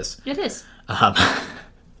kind of is. It is.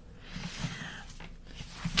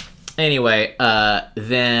 Anyway,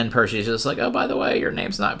 then Percy's just like, oh, by the way, your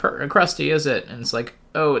name's not Krusty, is it? And it's like,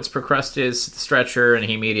 oh, it's Procrustes the Stretcher, and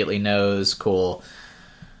he immediately knows, cool.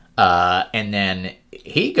 And then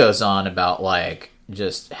he goes on about, like,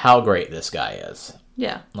 just how great this guy is.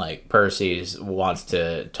 Yeah. Like, Percy wants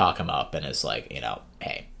to talk him up and is like,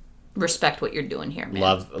 hey. Respect what you're doing here,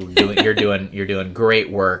 man. You're doing great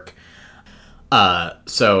work.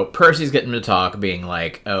 So Percy's getting him to talk, being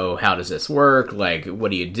like, oh, how does this work? Like,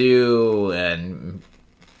 what do you do? And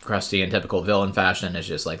Krusty, in typical villain fashion, is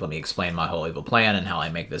just like, let me explain my whole evil plan and how I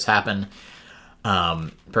make this happen.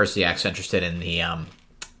 Percy acts interested in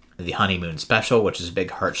the honeymoon special, which is a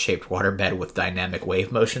big heart-shaped waterbed with dynamic wave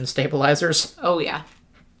motion stabilizers. Oh, yeah.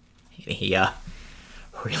 He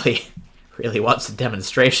really wants a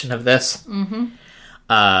demonstration of this. Mm-hmm.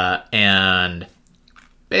 And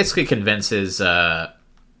basically convinces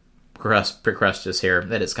Procrustes here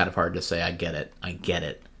that it's kind of hard to say. I get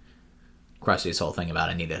it. Krusty's whole thing about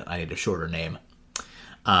I need a shorter name.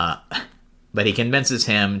 But he convinces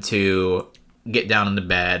him to get down in the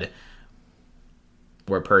bed,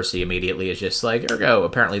 where Percy immediately is just like, ergo,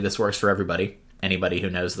 apparently this works for everybody. anybody who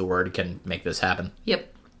knows the word can make this happen.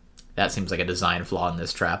 Yep. That seems like a design flaw in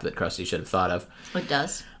this trap that Krusty should have thought of. It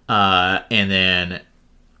does. And then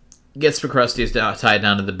gets Krusty tied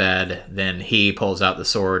down to the bed. Then he pulls out the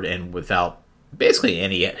sword and without basically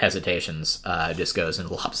any hesitations, just goes and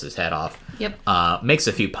lops his head off. Yep. Makes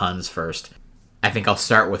a few puns first. I think I'll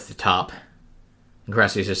start with the top. And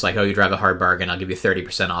Krusty's just like, oh, you drive a hard bargain. I'll give you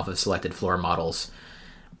 30% off of selected floor models.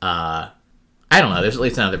 I don't know. There's at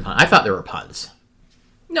least another pun. I thought there were puns.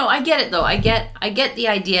 No, I get it, though. I get the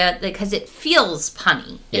idea, because it feels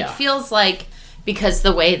punny. It feels like, because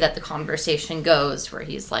the way that the conversation goes, where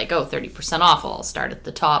he's like, oh, 30% off, I'll start at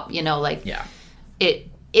the top, Yeah.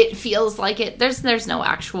 It feels like it. There's no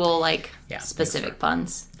actual, specific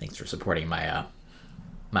puns. Thanks for supporting my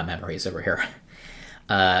my memories over here.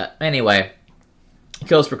 Anyway, he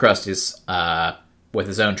kills Krusty with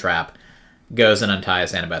his own trap, goes and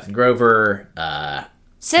unties Annabeth and Grover.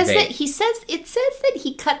 It says that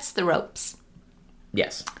he cuts the ropes.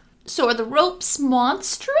 Yes. So are the ropes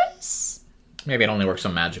monstrous? Maybe it only works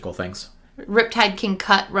on magical things. Riptide can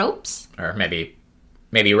cut ropes? Or maybe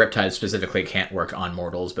Riptide specifically can't work on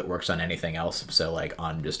mortals, but works on anything else. So,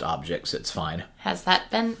 on just objects, it's fine.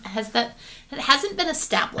 It hasn't been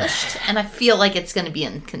established, and I feel like it's going to be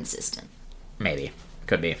inconsistent. Maybe.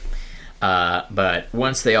 Could be. But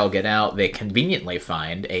once they all get out, they conveniently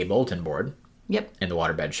find a bulletin board. Yep. In the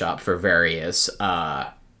waterbed shop for various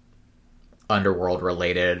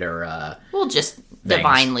underworld-related or... just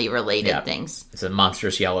divinely related things. It's a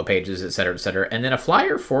monstrous yellow pages, etc., etc. And then a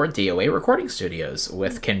flyer for DOA recording studios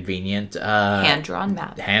with convenient... hand-drawn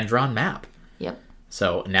map. Hand-drawn map. Yep.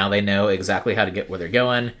 So now they know exactly how to get where they're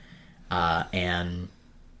going. And...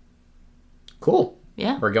 Cool.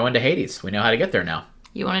 Yeah. We're going to Hades. We know how to get there now.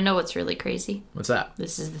 You want to know what's really crazy? What's that?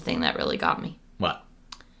 This is the thing that really got me. What?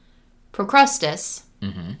 Procrustes,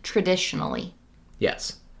 traditionally,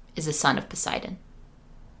 yes, is a son of Poseidon.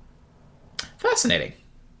 Fascinating.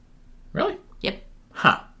 Really? Yep.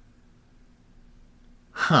 Huh.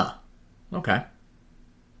 Okay.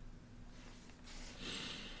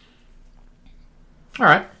 All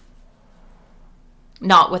right.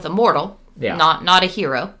 Not with a mortal. Yeah. Not a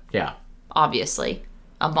hero. Yeah. Obviously.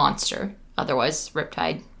 A monster. Otherwise,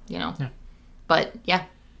 Riptide, Yeah. But, yeah.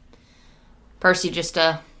 Percy just,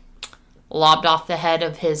 lobbed off the head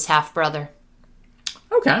of his half-brother.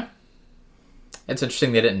 Okay. It's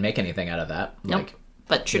interesting they didn't make anything out of that. Nope.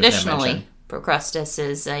 But traditionally, Procrustes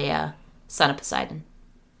is a son of Poseidon.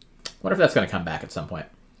 Wonder if that's going to come back at some point.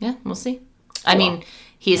 Yeah, we'll see. I mean,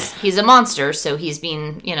 he's a monster, so he's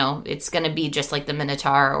being, it's going to be just like the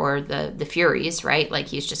Minotaur or the Furies, right?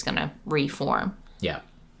 He's just going to reform. Yeah.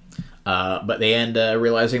 But they end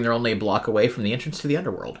realizing they're only a block away from the entrance to the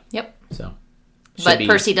underworld. Yep. So... But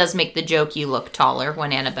Percy does make the joke, you look taller,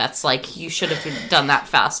 when Annabeth's like, you should have done that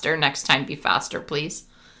faster. Next time, be faster, please.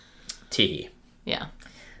 Tee. Yeah.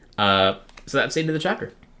 So that's the end of the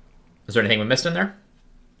chapter. Is there anything we missed in there?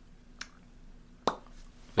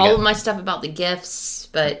 All of my stuff about the gifts,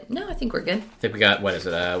 but no, I think we're good. I think we got, what is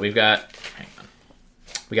it? Hang on.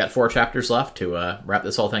 We got 4 chapters left to wrap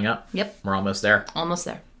this whole thing up. Yep. We're almost there. Almost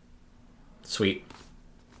there. Sweet.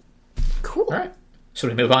 Cool. All right. Should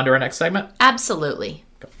we move on to our next segment? Absolutely.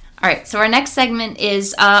 Go. All right, so our next segment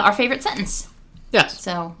is our favorite sentence. Yes.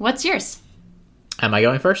 So, what's yours? Am I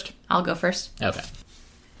going first? I'll go first. Okay.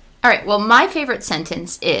 All right, well, my favorite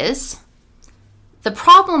sentence is, the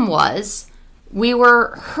problem was, we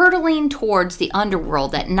were hurtling towards the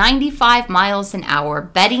underworld at 95 miles an hour,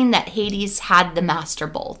 betting that Hades had the Master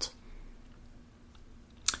Bolt.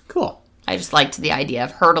 Cool. I just liked the idea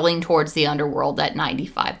of hurtling towards the underworld at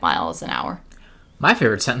 95 miles an hour. My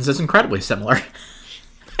favorite sentence is incredibly similar.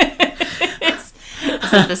 Is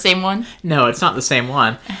it the same one? No, it's not the same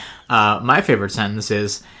one. My favorite sentence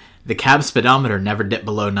is, the cab speedometer never dipped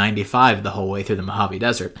below 95 the whole way through the Mojave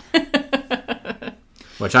Desert.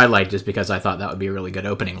 Which I liked just because I thought that would be a really good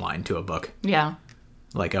opening line to a book. Yeah.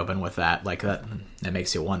 Open with that. That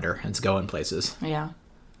makes you wonder. It's going places. Yeah.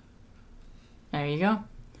 There you go.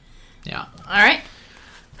 Yeah. All right.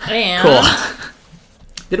 And... Cool.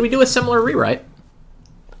 Did we do a similar rewrite?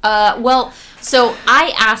 So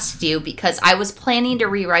I asked you because I was planning to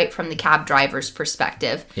rewrite from the cab driver's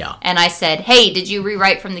perspective. Yeah. And I said, hey, did you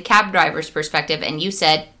rewrite from the cab driver's perspective? And you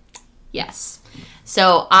said, yes.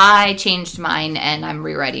 So I changed mine and I'm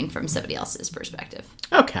rewriting from somebody else's perspective.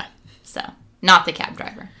 Okay. So, not the cab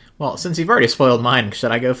driver. Well, since you've already spoiled mine,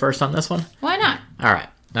 should I go first on this one? Why not? All right.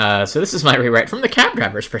 So this is my rewrite from the cab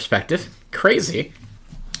driver's perspective. Crazy.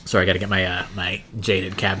 Sorry, I got to get my my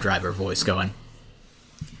jaded cab driver voice going.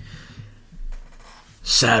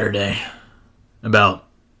 Saturday, about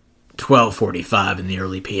 12:45 in the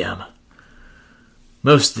early PM.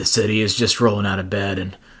 Most of the city is just rolling out of bed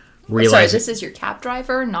and realizing... Sorry, this is your cab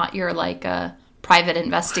driver, not your, private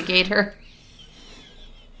investigator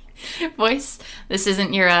voice? This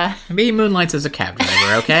isn't your, Maybe moonlights as a cab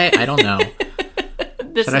driver, okay? I don't know.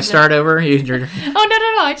 Should I start over? Oh, no.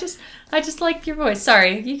 I just like your voice.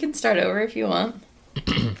 Sorry, you can start over if you want.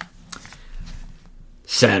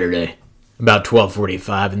 Saturday, about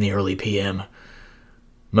 12:45 in the early PM.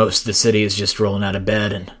 Most of the city is just rolling out of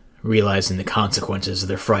bed and realizing the consequences of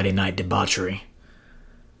their Friday night debauchery.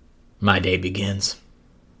 My day begins.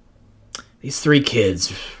 These 3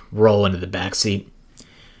 kids roll into the backseat.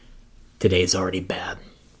 Today's already bad.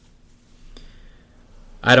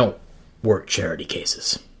 I don't work charity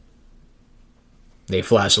cases. They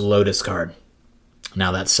flash a Lotus card.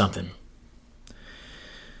 Now that's something.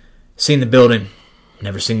 Seen the building,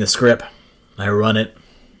 never seen the script. I run it,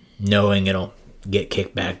 knowing it'll get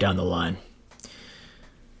kicked back down the line.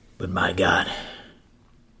 But my God,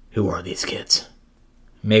 who are these kids?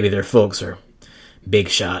 Maybe their folks are big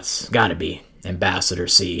shots. Gotta be.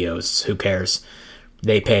 Ambassadors, CEOs, who cares?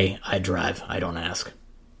 They pay, I drive, I don't ask.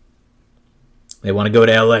 They want to go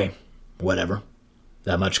to LA. Whatever.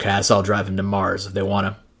 That much cash, I'll drive them to Mars if they want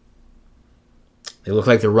to. They look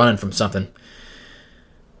like they're running from something.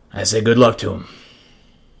 I say good luck to them.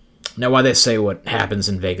 Now why they say what happens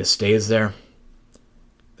in Vegas stays there?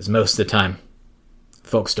 Because most of the time,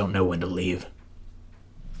 folks don't know when to leave.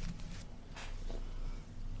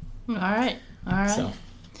 All right. So,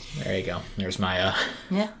 there you go. There's my,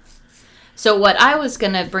 Yeah. So what I was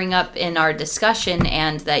going to bring up in our discussion,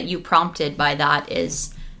 and that you prompted by that,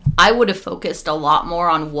 is I would have focused a lot more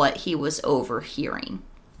on what he was overhearing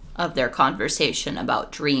of their conversation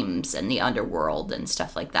about dreams and the underworld and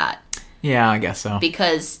stuff like that. Yeah, I guess so.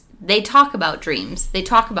 Because they talk about dreams. They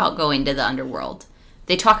talk about going to the underworld.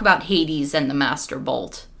 They talk about Hades and the Master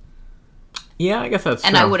Bolt. Yeah, I guess that's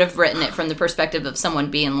and true. I would have written it from the perspective of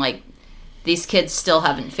someone being like, these kids still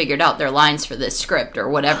haven't figured out their lines for this script or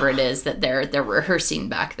whatever it is that they're rehearsing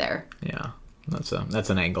back there. Yeah, that's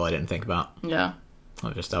an angle I didn't think about. Yeah.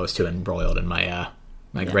 I was too embroiled in my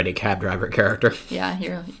gritty cab driver character. Yeah,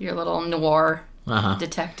 your little noir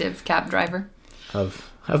detective cab driver.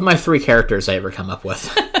 Of my 3 characters I ever come up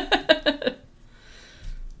with.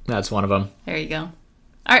 That's one of them. There you go.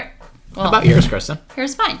 All right. Well, how about yours, Kristen?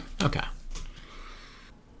 Here's mine. Okay.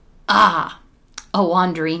 A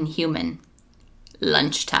wandering human.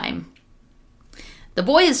 Lunchtime. The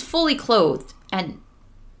boy is fully clothed and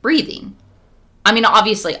breathing. I mean,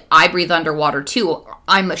 obviously, I breathe underwater too.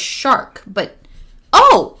 I'm a shark, but...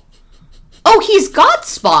 Oh, he's God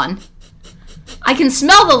spawn. I can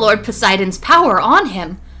smell the Lord Poseidon's power on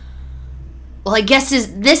him. Well, I guess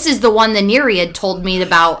this is the one the Nereid told me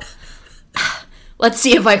about. Let's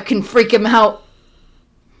see if I can freak him out.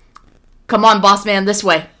 Come on, boss man, this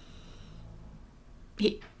way.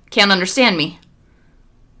 He can't understand me.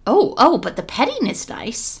 Oh, but the petting is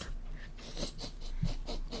nice.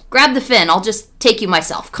 Grab the fin, I'll just take you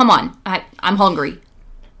myself. Come on, I'm hungry.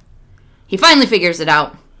 He finally figures it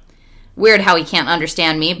out. Weird how he can't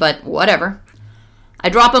understand me, but whatever. I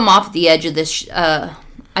drop him off at the edge of the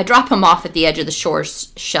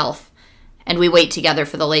shore's shelf, and we wait together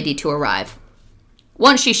for the lady to arrive.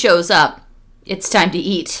 Once she shows up, it's time to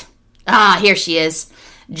eat. Here she is.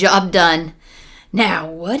 Job done. Now,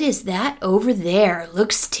 what is that over there?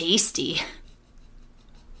 Looks tasty.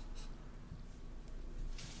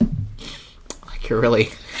 Like you're really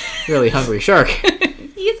hungry shark.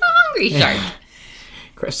 He's a hungry shark.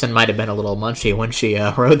 Kristen might have been a little munchy when she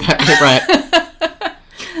wrote that. Right?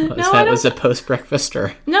 Was a post-breakfast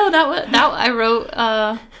or? No, that I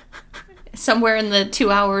wrote somewhere in the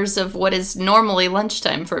 2 hours of what is normally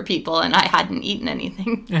lunchtime for people, and I hadn't eaten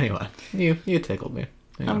anything. Anyway, you tickled me.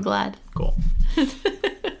 Anyway. I'm glad. Cool.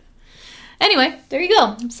 Anyway, there you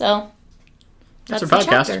go. So that's our the podcast.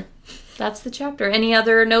 chapter. That's the chapter. Any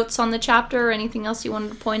other notes on the chapter or anything else you wanted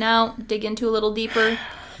to point out, dig into a little deeper?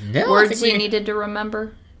 No, words you needed to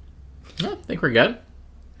remember? No, I think we're good.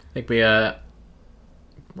 I think we're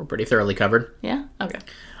pretty thoroughly covered. Yeah? Okay.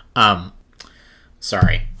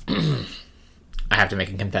 Sorry. I have to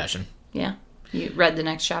make a confession. Yeah. You read the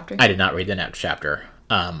next chapter? I did not read the next chapter.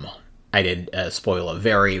 I did spoil a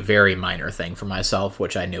very, very minor thing for myself,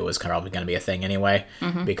 which I knew was probably going to be a thing anyway,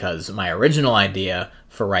 because my original idea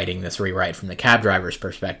for writing this rewrite from the cab driver's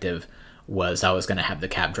perspective was I was going to have the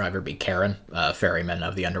cab driver be Karen, ferryman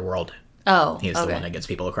of the underworld. Oh, He's the one that gets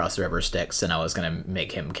people across the river Styx, and I was going to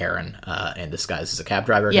make him Karen in disguise as a cab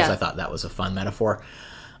driver, because I thought that was a fun metaphor.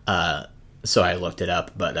 So I looked it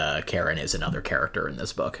up, but Karen is another character in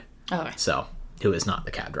this book. Okay. So who is not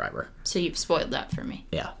the cab driver. So you've spoiled that for me.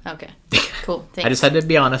 Yeah. Okay. Cool. Thanks. I just had to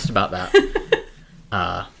be honest about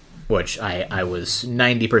that. Which I was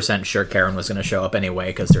 90% sure Karen was going to show up anyway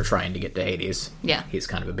because they're trying to get to Hades. Yeah. He's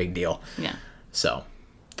kind of a big deal. Yeah. So,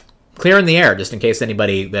 clear in the air, just in case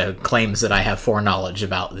anybody claims that I have foreknowledge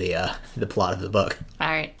about the plot of the book. All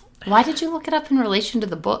right. Why did you look it up in relation to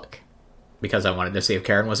the book? Because I wanted to see if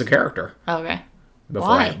Karen was a character. Okay.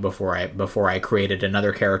 Why? Before I created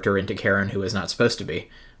another character into Karen who is not supposed to be.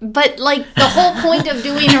 But, like, the whole point of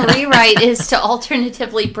doing a rewrite is to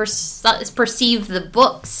alternatively perceive the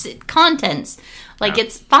book's contents. Like,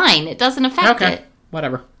 It's fine. It doesn't affect it.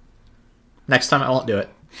 Whatever. Next time I won't do it.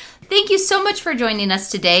 Thank you so much for joining us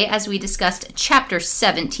today as we discussed Chapter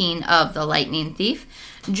 17 of The Lightning Thief.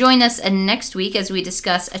 Join us next week as we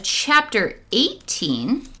discuss Chapter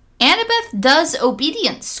 18, Annabeth Does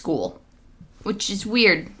Obedience School, which is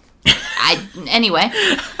weird. Anyway.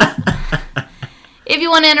 If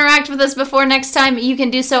you want to interact with us before next time, you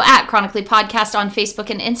can do so at Chronically Podcast on Facebook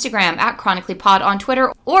and Instagram, at Chronically Pod on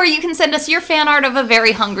Twitter, or you can send us your fan art of a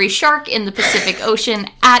very hungry shark in the Pacific Ocean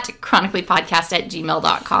at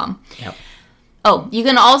chronicallypodcast@gmail.com. Yep. Oh, you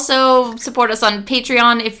can also support us on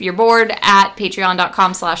Patreon if you're bored at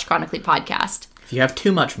patreon.com/chronicallypodcast. If you have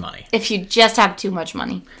too much money. If you just have too much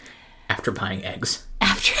money. After buying eggs.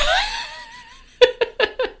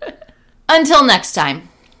 Until next time.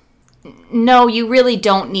 No, you really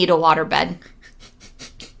don't need a waterbed.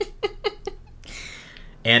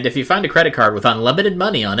 And if you find a credit card with unlimited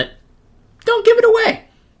money on it, don't give it away.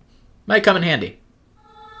 Might come in handy.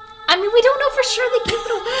 I mean, we don't know for sure they give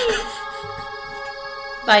it away.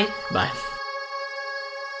 Bye. Bye.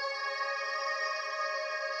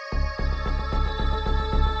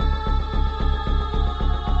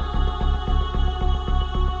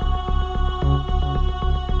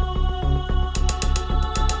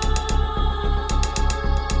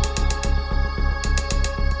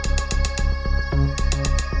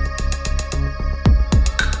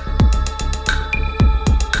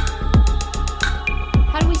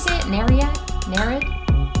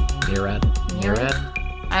 Nereid?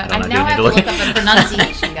 I now have to look up a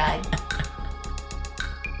pronunciation guide.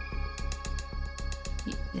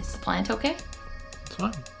 Is the plant okay? It's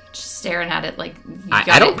fine. Just staring at it like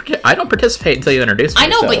I don't participate until you introduce me. I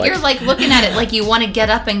know, so but you're like looking at it like you want to get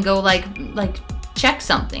up and go like check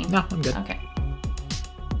something. No, I'm good. Okay.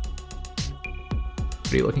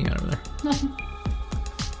 What are you looking at over there? Nothing.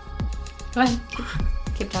 Go ahead.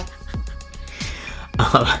 Keep talking.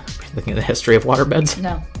 Looking at the history of waterbeds?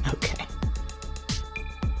 No. Okay.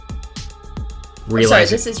 Sorry,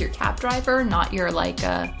 this is your cab driver, not your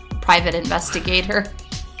private investigator.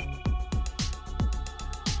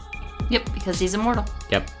 Yep, because he's immortal.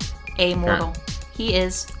 Yep. Amortal. He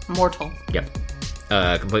is mortal. Yep.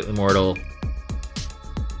 Completely mortal.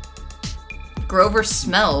 Grover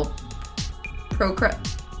Smell.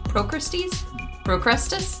 Procrustes?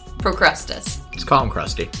 Procrustus? Just call him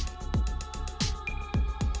Krusty.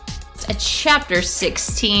 Chapter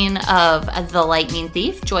 16 of The Lightning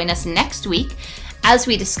Thief. Join us next week as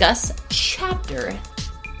we discuss chapter...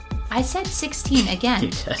 I said 16 again. You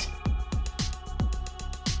did.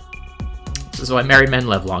 This is why married men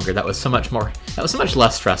live longer. That was so much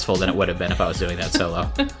less stressful than it would have been if I was doing that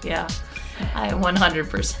solo. Yeah, I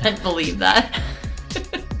 100% believe that.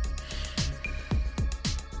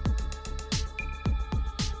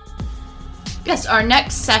 Yes, our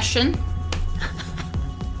next session...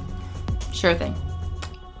 Sure thing.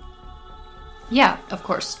 Yeah, of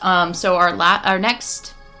course. So our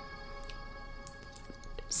next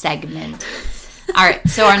segment. All right.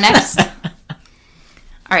 So our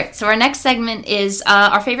next segment is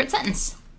our favorite sentence.